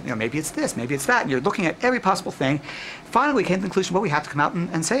to check, well, maybe it's this, maybe it's that, and you're looking at every possible thing. Finally, we came to the conclusion, well, we have to come out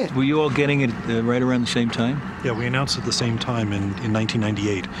and say it. Were you all getting it right around the same time? Yeah, we announced at the same time in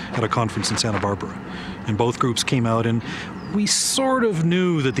 1998 at a conference in Santa Barbara. And both groups came out, and we sort of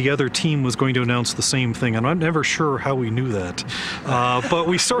knew that the other team was going to announce the same thing, and I'm never sure how we knew that. But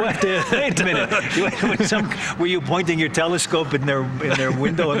we sort of did. Wait a minute. Were you pointing your telescope in their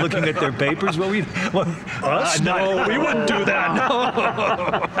window and looking at their papers? Us? No, we wouldn't do that.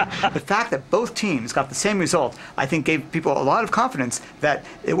 No. The fact that both teams got the same result, I think, gave people a lot of confidence that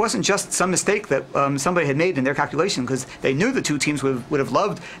it wasn't just some mistake that somebody had made in their calculation, because they knew the two teams would have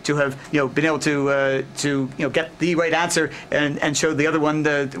loved to have been able to get the right answer and show the other one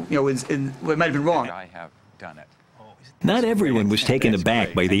what might have been wrong. I have done it. Not everyone was taken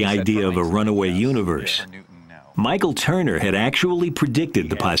aback by the idea of a runaway universe. Michael Turner had actually predicted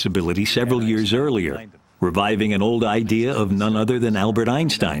the possibility several years earlier, reviving an old idea of none other than Albert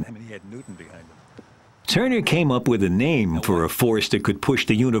Einstein. Turner came up with a name for a force that could push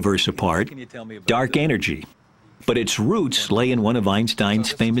the universe apart: dark energy. But its roots lay in one of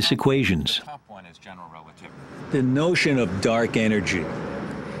Einstein's famous equations. The notion of dark energy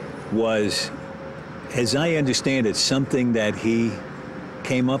was, as I understand it, something that he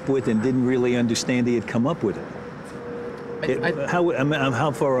came up with and didn't really understand he had come up with it.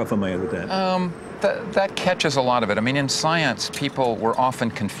 How far off am I with that? That catches a lot of it. I mean, in science, people were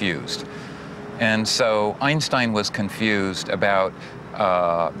often confused. And so Einstein was confused about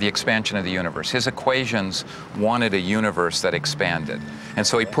the expansion of the universe. His equations wanted a universe that expanded. And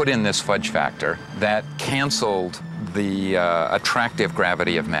so he put in this fudge factor that canceled the attractive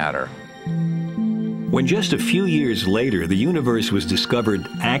gravity of matter. When just a few years later the universe was discovered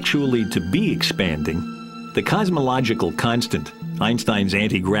actually to be expanding, the cosmological constant, Einstein's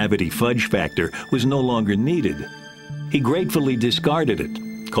anti-gravity fudge factor, was no longer needed. He gratefully discarded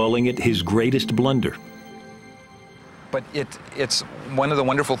it, calling it his greatest blunder. But it's one of the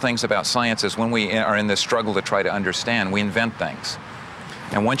wonderful things about science is when we are in this struggle to try to understand, we invent things.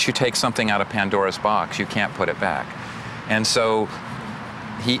 And once you take something out of Pandora's box, you can't put it back. And so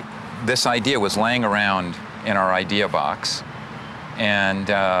this idea was laying around in our idea box, and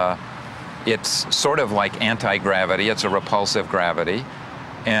it's sort of like anti-gravity. It's a repulsive gravity.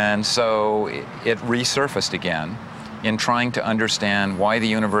 And so it resurfaced again in trying to understand why the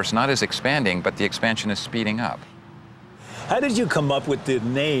universe not is expanding, but the expansion is speeding up. How did you come up with the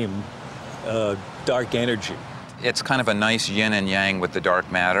name dark energy? It's kind of a nice yin and yang with the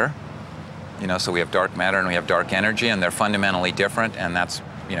dark matter. You know, so we have dark matter and we have dark energy, and they're fundamentally different, and that's,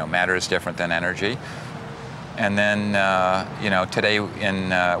 you know, matter is different than energy. And then, you know, today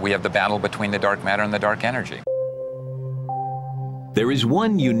we have the battle between the dark matter and the dark energy. There is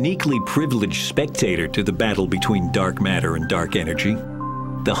one uniquely privileged spectator to the battle between dark matter and dark energy: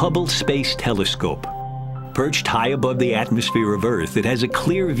 the Hubble Space Telescope. Perched high above the atmosphere of Earth, it has a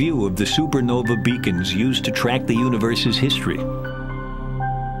clear view of the supernova beacons used to track the universe's history.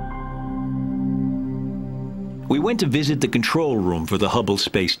 We went to visit the control room for the Hubble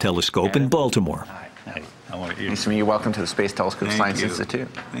Space Telescope in Baltimore. Hi. How are you? Nice to meet you. Welcome to the Space Telescope Science Institute.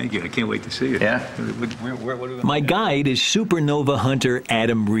 Thank you. I can't wait to see you. Yeah. My guide is supernova hunter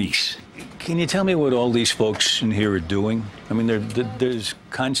Adam Reese. Can you tell me what all these folks in here are doing? I mean, there's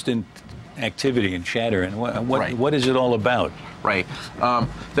constant activity and chatter, and what is it all about? Right.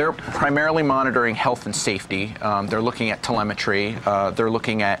 They're primarily monitoring health and safety. They're looking at telemetry. They're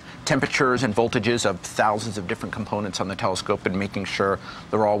looking at temperatures and voltages of thousands of different components on the telescope and making sure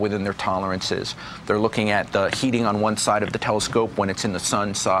they're all within their tolerances. They're looking at the heating on one side of the telescope when it's in the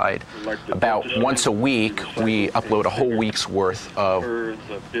sun side. About once a week, we upload a whole week's worth of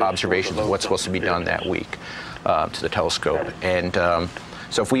observations of what's supposed to be done that week to the telescope. And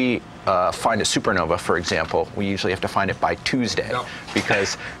so if we find a supernova, for example, we usually have to find it by Tuesday,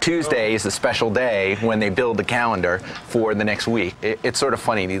 because Tuesday is the special day when they build the calendar for the next week. It's sort of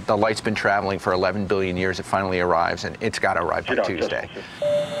funny. The light's been traveling for 11 billion years. It finally arrives, and it's got to arrive by Tuesday.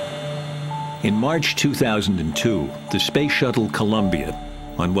 In March 2002, the Space Shuttle Columbia,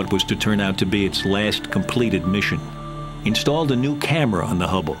 on what was to turn out to be its last completed mission, installed a new camera on the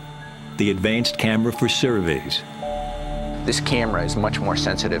Hubble, the Advanced Camera for Surveys. This camera is much more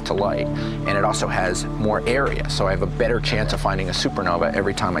sensitive to light, and it also has more area, so I have a better chance of finding a supernova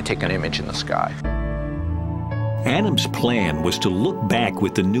every time I take an image in the sky. Adam's plan was to look back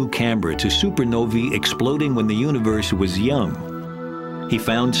with the new camera to supernovae exploding when the universe was young. He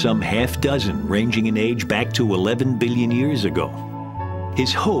found some half-dozen ranging in age back to 11 billion years ago.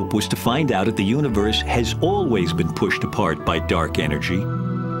 His hope was to find out if the universe has always been pushed apart by dark energy,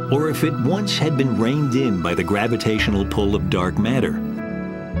 or if it once had been reined in by the gravitational pull of dark matter.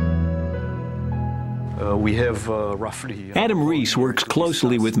 We have roughly... Adam Reese works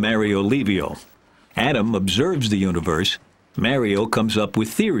closely with Mario Livio. Adam observes the universe. Mario comes up with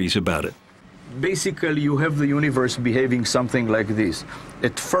theories about it. Basically, you have the universe behaving something like this.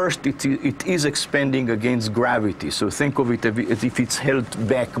 At first, it is expanding against gravity, so think of it as if it's held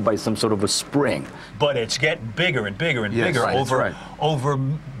back by some sort of a spring. But it's getting bigger and bigger and bigger over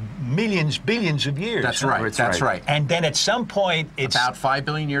millions, billions of years. That's right, that's right. And then at some point, it's... About 5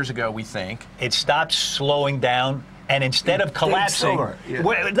 billion years ago, we think. It stops slowing down, and instead of collapsing,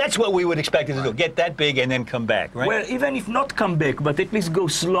 well, that's what we would expect it to do, get that big and then come back, right? Well, even if not come back, but at least go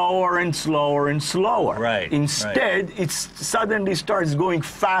slower and slower and slower. Right. Instead, it suddenly starts going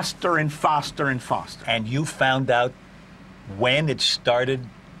faster and faster and faster. And you found out when it started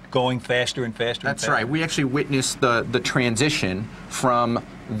going faster and faster? That's right. We actually witnessed the transition from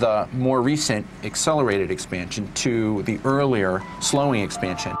the more recent accelerated expansion to the earlier slowing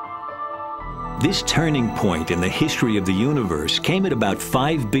expansion. This turning point in the history of the universe came at about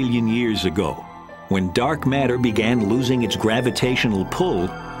 5 billion years ago, when dark matter began losing its gravitational pull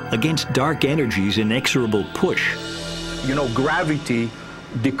against dark energy's inexorable push. You know, gravity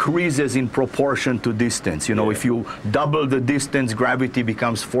decreases in proportion to distance. You know, if you double the distance, gravity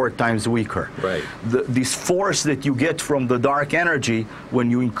becomes 4 times weaker. Right. This force that you get from the dark energy,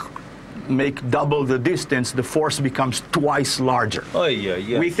 when you make double the distance, the force becomes twice larger. Oh,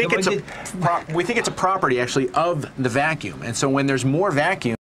 yeah. We think it's a property actually of the vacuum, and so when there's more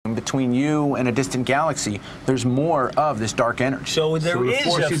vacuum between you and a distant galaxy, there's more of this dark energy. So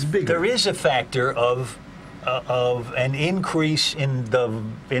there is a factor of an increase in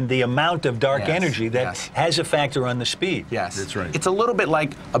the amount of dark energy that has a factor on the speed. Yes, that's right. It's a little bit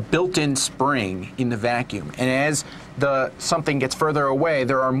like a built-in spring in the vacuum, and as something gets further away,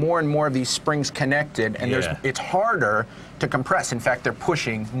 there are more and more of these springs connected, and it's harder to compress. In fact, they're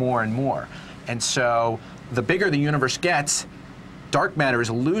pushing more and more, and so the bigger the universe gets, dark matter is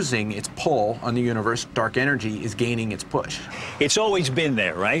losing its pull on the universe. Dark energy is gaining its push. It's always been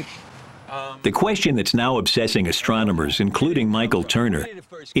there, right? The question that's now obsessing astronomers, including Michael Turner,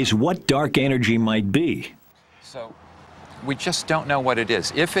 is what dark energy might be. So we just don't know what it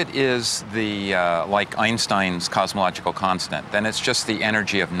is. If it is the, like Einstein's cosmological constant, then it's just the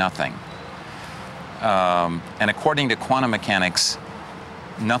energy of nothing. And according to quantum mechanics,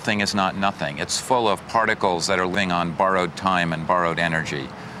 nothing is not nothing. It's full of particles that are living on borrowed time and borrowed energy.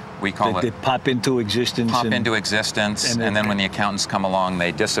 We call it... They pop into existence. And then when the accountants come along,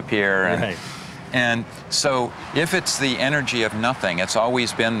 they disappear. And so if it's the energy of nothing, it's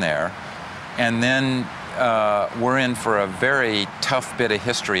always been there. And then we're in for a very tough bit of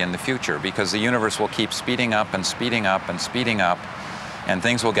history in the future, because the universe will keep speeding up and speeding up and speeding up, and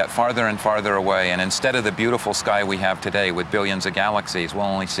things will get farther and farther away. And instead of the beautiful sky we have today with billions of galaxies, we'll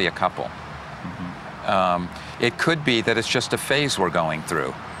only see a couple. It could be that it's just a phase we're going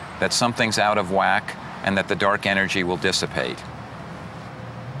through, that something's out of whack and that the dark energy will dissipate.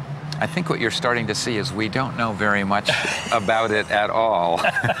 I think what you're starting to see is we don't know very much about it at all.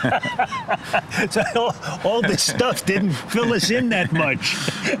 So all this stuff didn't fill us in that much.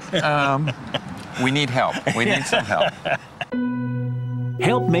 We need help. We need some help.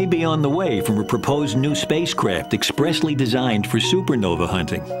 Help may be on the way from a proposed new spacecraft expressly designed for supernova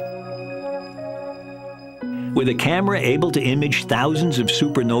hunting. With a camera able to image thousands of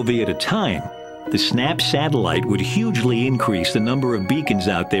supernovae at a time, the SNAP satellite would hugely increase the number of beacons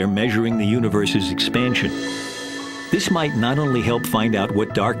out there measuring the universe's expansion. This might not only help find out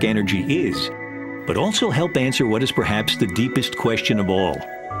what dark energy is, but also help answer what is perhaps the deepest question of all.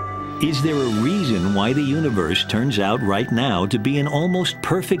 Is there a reason why the universe turns out right now to be an almost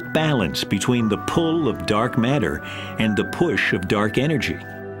perfect balance between the pull of dark matter and the push of dark energy?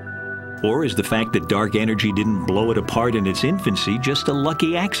 Or is the fact that dark energy didn't blow it apart in its infancy just a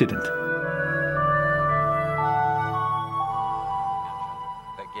lucky accident?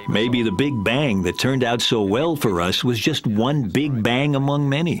 Maybe the Big Bang that turned out so well for us was just one big bang among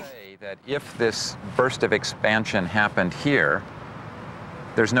many. That if this burst of expansion happened here,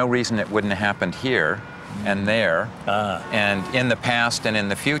 there's no reason it wouldn't have happened here and there, and in the past and in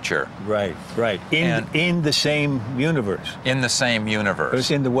the future. Right. In the same universe. In the same universe. It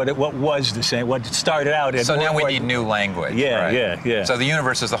was in what was the same, what started out as... So now we need new language. Yeah. So the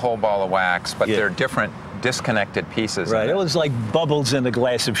universe is a whole ball of wax, but they're different, disconnected pieces. Right, it was like bubbles in a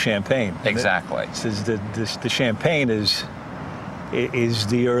glass of champagne. Exactly. The champagne is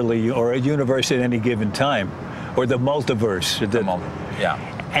the early, or a universe at any given time, or the multiverse.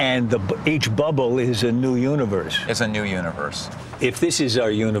 And each bubble is a new universe. It's a new universe. If this is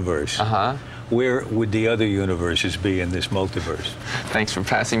our universe, where would the other universes be in this multiverse? Thanks for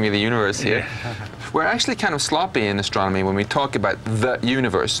passing me the universe here. We're actually kind of sloppy in astronomy when we talk about the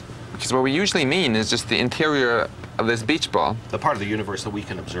universe, because what we usually mean is just the interior of this beach ball. The part of the universe that we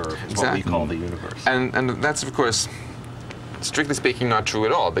can observe is what we call the universe. And that's, of course, strictly speaking, not true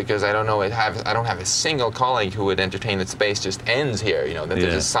at all, because I don't have a single colleague who would entertain that space just ends here. You know, that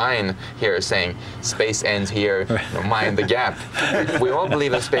there's a sign here saying space ends here. Mind the gap. We all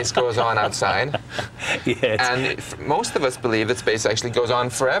believe that space goes on outside, and most of us believe that space actually goes on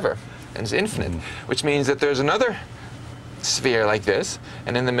forever and is infinite, which means that there's another sphere like this,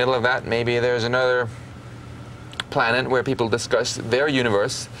 and in the middle of that, maybe there's another planet where people discuss their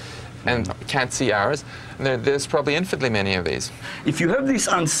universe and can't see ours. There's probably infinitely many of these. If you have this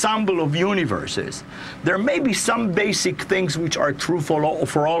ensemble of universes, there may be some basic things which are true for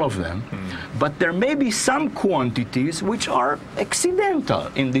all of them, but there may be some quantities which are accidental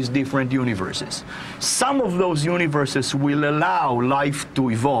in these different universes. Some of those universes will allow life to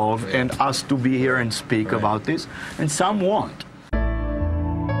evolve and us to be here and speak about this, and some won't.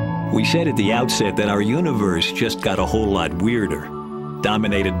 We said at the outset that our universe just got a whole lot weirder,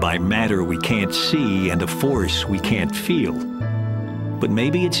 dominated by matter we can't see and a force we can't feel. But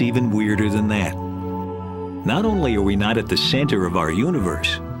maybe it's even weirder than that. Not only are we not at the center of our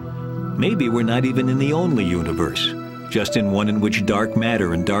universe, maybe we're not even in the only universe. just in one in which dark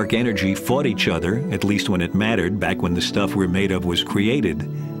matter and dark energy fought each other, at least when it mattered, back when the stuff we're made of was created,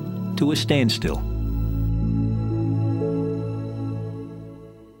 to a standstill.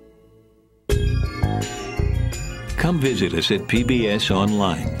 Come visit us at PBS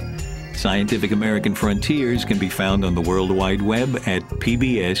Online. Scientific American Frontiers can be found on the World Wide Web at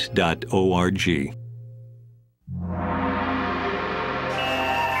pbs.org.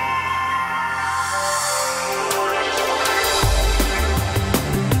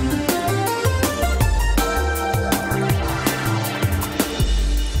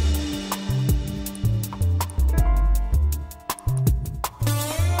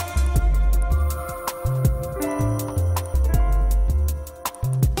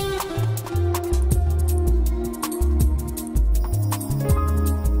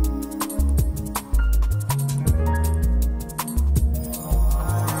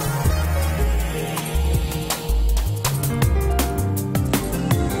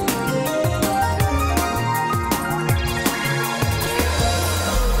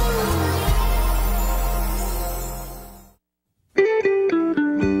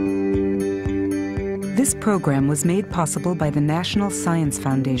 This program was made possible by the National Science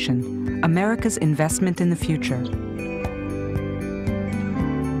Foundation, America's investment in the future.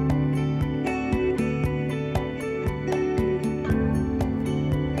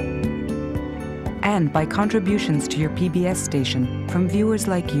 And by contributions to your PBS station from viewers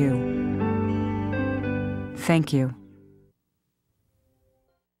like you. Thank you.